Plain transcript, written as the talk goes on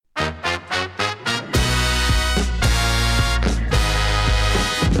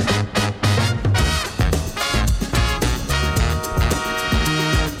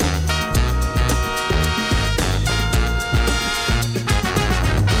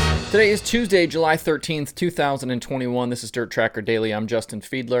Today is Tuesday, July 13th, 2021. This is Dirt Tracker Daily. I'm Justin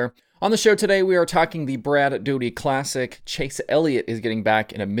Fiedler. On the show today, we are talking the Brad Doty Classic. Chase Elliott is getting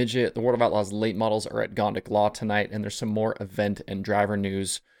back in a midget. The World of Outlaws late models are at Gondik Law tonight, and there's some more event and driver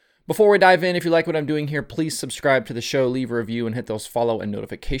news. Before we dive in, if you like what I'm doing here, please subscribe to the show, leave a review, and hit those follow and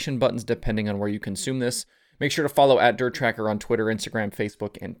notification buttons depending on where you consume this. Make sure to follow at Dirt Tracker on Twitter, Instagram,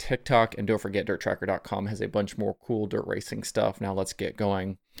 Facebook, and TikTok. And don't forget, DirtTracker.com has a bunch more cool dirt racing stuff. Now let's get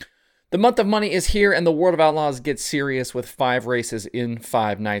going. The month of money is here, and the World of Outlaws gets serious with 5 races in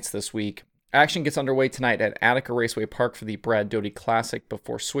 5 nights this week. Action gets underway tonight at Attica Raceway Park for the Brad Doty Classic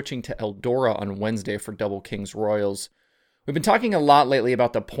before switching to Eldora on Wednesday for Double Kings Royals. We've been talking a lot lately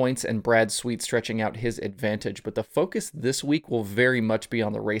about the points and Brad Sweet stretching out his advantage, but the focus this week will very much be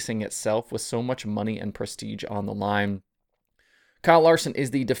on the racing itself with so much money and prestige on the line. Kyle Larson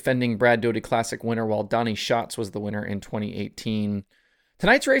is the defending Brad Doty Classic winner, while Donnie Schatz was the winner in 2018.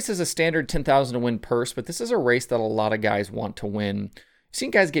 Tonight's race is a standard $10,000 to win purse, but this is a race that a lot of guys want to win. I've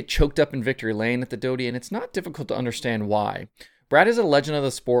seen guys get choked up in victory lane at the Doty, and it's not difficult to understand why. Brad is a legend of the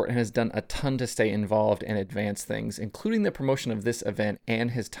sport and has done a ton to stay involved and advance things, including the promotion of this event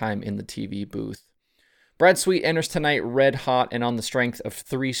and his time in the TV booth. Brad Sweet enters tonight red hot and on the strength of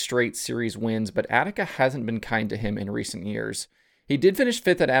 3 straight series wins, but Attica hasn't been kind to him in recent years. He did finish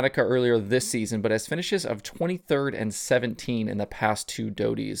 5th at Attica earlier this season, but has finishes of 23rd and 17 in the past 2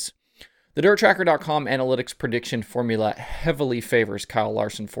 Doties. The DirtTracker.com analytics prediction formula heavily favors Kyle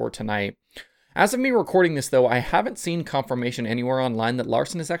Larson for tonight. As of me recording this, though, I haven't seen confirmation anywhere online that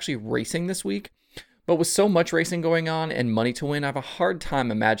Larson is actually racing this week, but with so much racing going on and money to win, I have a hard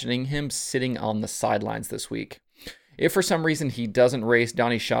time imagining him sitting on the sidelines this week. If for some reason he doesn't race,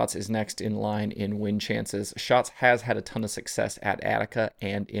 Donnie Schatz is next in line in win chances. Schatz has had a ton of success at Attica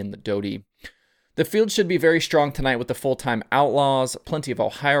and in the Doty. The field should be very strong tonight with the full-time Outlaws, plenty of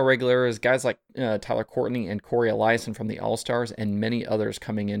Ohio regulars, guys like Tyler Courtney and Corey Eliason from the All-Stars, and many others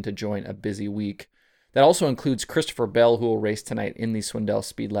coming in to join a busy week. That also includes Christopher Bell, who will race tonight in the Swindell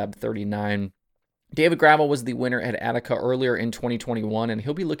Speed Lab 39. David Gravel was the winner at Attica earlier in 2021, and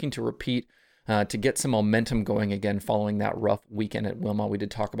he'll be looking to repeat to get some momentum going again following that rough weekend at Wilmot. We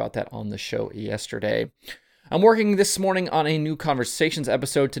did talk about that on the show yesterday. I'm working this morning on a new Conversations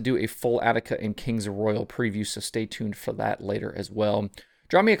episode to do a full Attica and Kings Royal preview, so stay tuned for that later as well.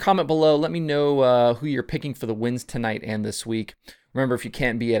 Drop me a comment below. Let me know who you're picking for the wins tonight and this week. Remember, if you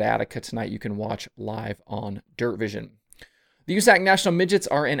can't be at Attica tonight, you can watch live on Dirt Vision. The USAC National Midgets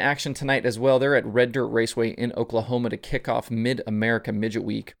are in action tonight as well. They're at Red Dirt Raceway in Oklahoma to kick off Mid-America Midget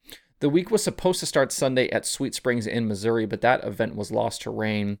Week. The week was supposed to start Sunday at Sweet Springs in Missouri, but that event was lost to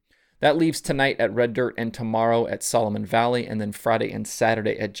rain. That leaves tonight at Red Dirt and tomorrow at Solomon Valley, and then Friday and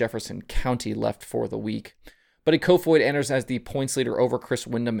Saturday at Jefferson County left for the week. Buddy Kofoid enters as the points leader over Chris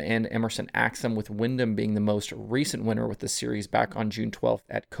Windham and Emerson Axum, with Windham being the most recent winner with the series back on June 12th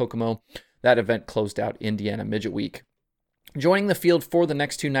at Kokomo. That event closed out Indiana Midget Week. Joining the field for the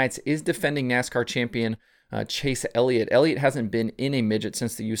next 2 nights is defending NASCAR champion Chase Elliott. Elliott hasn't been in a midget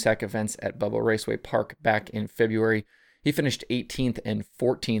since the USAC events at Bubba Raceway Park back in February. He finished 18th and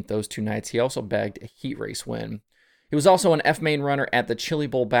 14th those 2 nights. He also bagged a heat race win. He was also an F-Main runner at the Chili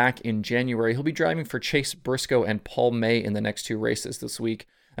Bowl back in January. He'll be driving for Chase Briscoe and Paul May in the next 2 races this week.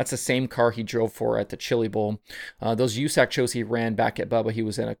 That's the same car he drove for at the Chili Bowl. Those USAC shows he ran back at Bubba, he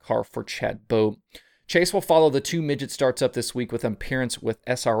was in a car for Chad Boat. Chase will follow the 2 midget starts up this week with an appearance with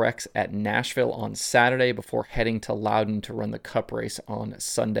SRX at Nashville on Saturday before heading to Loudon to run the Cup race on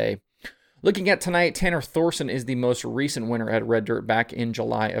Sunday. Looking at tonight, Tanner Thorson is the most recent winner at Red Dirt back in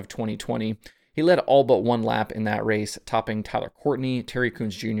July of 2020. He led all but 1 lap in that race, topping Tyler Courtney, Terry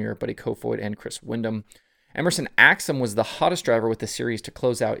Coons Jr., Buddy Kofoid, and Chris Windham. Emerson Axum was the hottest driver with the series to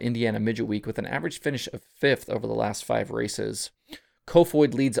close out Indiana Midget Week with an average finish of 5th over the last 5 races.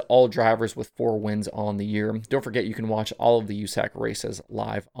 Kofoid leads all drivers with 4 wins on the year. Don't forget you can watch all of the USAC races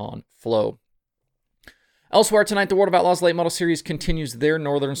live on Flow. Elsewhere tonight, the World of Outlaws Late Model Series continues their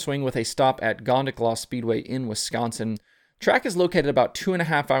northern swing with a stop at Gondik Law Speedway in Wisconsin. Track is located about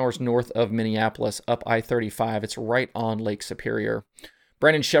 2.5 hours north of Minneapolis, up I-35. It's right on Lake Superior.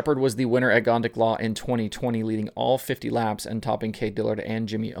 Brandon Shepard was the winner at Gondik Law in 2020, leading all 50 laps and topping Kay Dillard and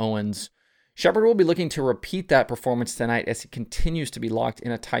Jimmy Owens. Shepard will be looking to repeat that performance tonight as he continues to be locked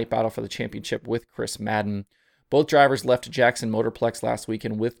in a tight battle for the championship with Chris Madden. Both drivers left Jackson Motorplex last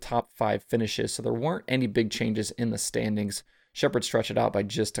weekend with top 5 finishes, so there weren't any big changes in the standings. Shepard stretched it out by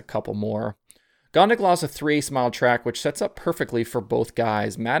just a couple more. Gondik Law is a 3/8 mile track, which sets up perfectly for both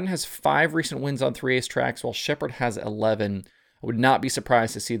guys. Madden has 5 recent wins on 3/8 tracks, while Shepard has 11. I would not be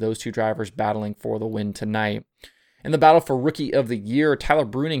surprised to see those 2 drivers battling for the win tonight. In the battle for Rookie of the Year, Tyler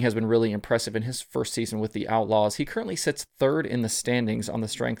Bruning has been really impressive in his first season with the Outlaws. He currently sits third in the standings on the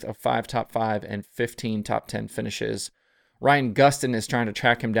strength of 5 top 5 and 15 top 10 finishes. Ryan Gustin is trying to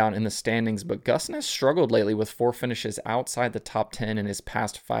track him down in the standings, but Gustin has struggled lately with 4 finishes outside the top 10 in his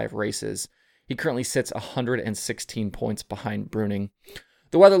past 5 races. He currently sits 116 points behind Bruning.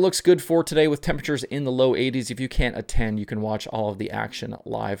 The weather looks good for today with temperatures in the low 80s. If you can't attend, you can watch all of the action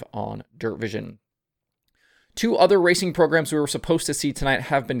live on Dirt Vision. 2 other racing programs we were supposed to see tonight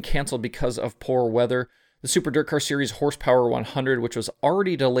have been canceled because of poor weather. The Super Dirt Car Series Horsepower 100, which was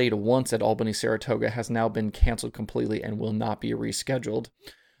already delayed once at Albany Saratoga, has now been canceled completely and will not be rescheduled.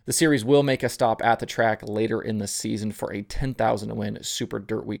 The series will make a stop at the track later in the season for a 10,000-win Super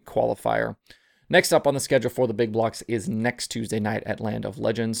Dirt Week qualifier. Next up on the schedule for the big blocks is next Tuesday night at Land of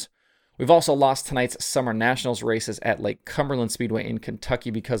Legends. We've also lost tonight's Summer Nationals races at Lake Cumberland Speedway in Kentucky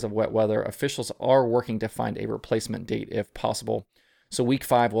because of wet weather. Officials are working to find a replacement date if possible. So Week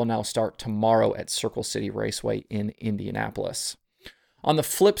 5 will now start tomorrow at Circle City Raceway in Indianapolis. On the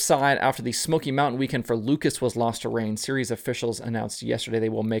flip side, after the Smoky Mountain weekend for Lucas was lost to rain, series officials announced yesterday they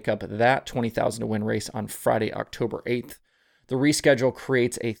will make up that 20,000-win race on Friday, October 8th. The reschedule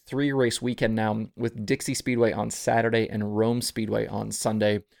creates a 3-race weekend now with Dixie Speedway on Saturday and Rome Speedway on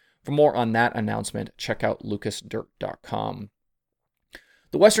Sunday. For more on that announcement, check out lucasdirt.com.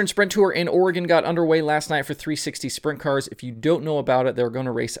 The Western Sprint Tour in Oregon got underway last night for 360 sprint cars. If you don't know about it, they're going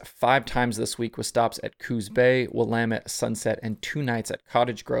to race 5 times this week with stops at Coos Bay, Willamette, Sunset, and 2 nights at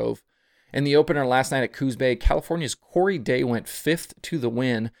Cottage Grove. In the opener last night at Coos Bay, California's Corey Day went 5th to the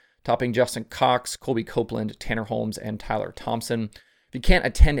win, topping Justin Cox, Colby Copeland, Tanner Holmes, and Tyler Thompson. If you can't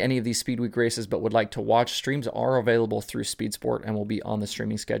attend any of these Speed Week races but would like to watch, streams are available through Speed Sport and will be on the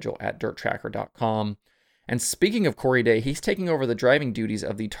streaming schedule at dirttracker.com. And speaking of Corey Day, he's taking over the driving duties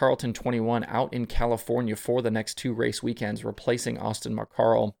of the Tarleton 21 out in California for the next 2 race weekends, replacing Austin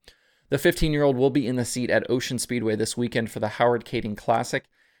McCarl. The 15-year-old will be in the seat at Ocean Speedway this weekend for the Howard Kading Classic,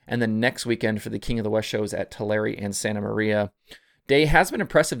 and the next weekend for the King of the West shows at Tulare and Santa Maria. Day has been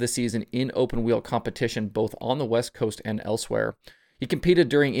impressive this season in open wheel competition, both on the West Coast and elsewhere. He competed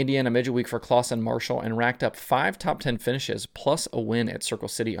during Indiana Midget Week for Clausen Marshall and racked up 5 top 10 finishes, plus a win at Circle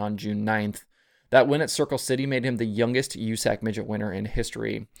City on June 9th. That win at Circle City made him the youngest USAC Midget winner in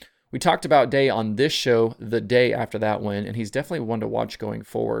history. We talked about Day on this show the day after that win, and he's definitely one to watch going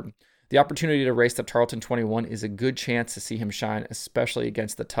forward. The opportunity to race the Tarleton 21 is a good chance to see him shine, especially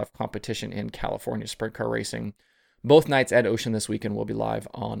against the tough competition in California sprint car racing. Both nights at Ocean this weekend will be live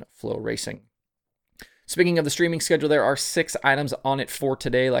on Flow Racing. Speaking of the streaming schedule, there are 6 items on it for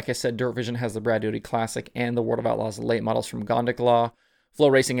today. Like I said, Dirt Vision has the Brad Doty Classic and the World of Outlaws late models from Gondik. Flow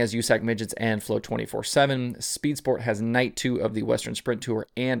Racing has USAC Midgets and Flow 24/7. Speed Sport has Night 2 of the Western Sprint Tour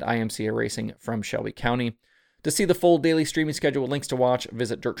and IMCA Racing from Shelby County. To see the full daily streaming schedule with links to watch,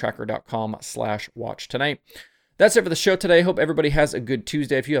 visit dirttracker.com/watch tonight. That's it for the show today. Hope everybody has a good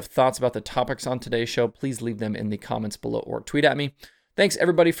Tuesday. If you have thoughts about the topics on today's show, please leave them in the comments below or tweet at me. Thanks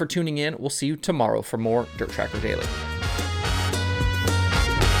everybody for tuning in. We'll see you tomorrow for more Dirt Tracker Daily.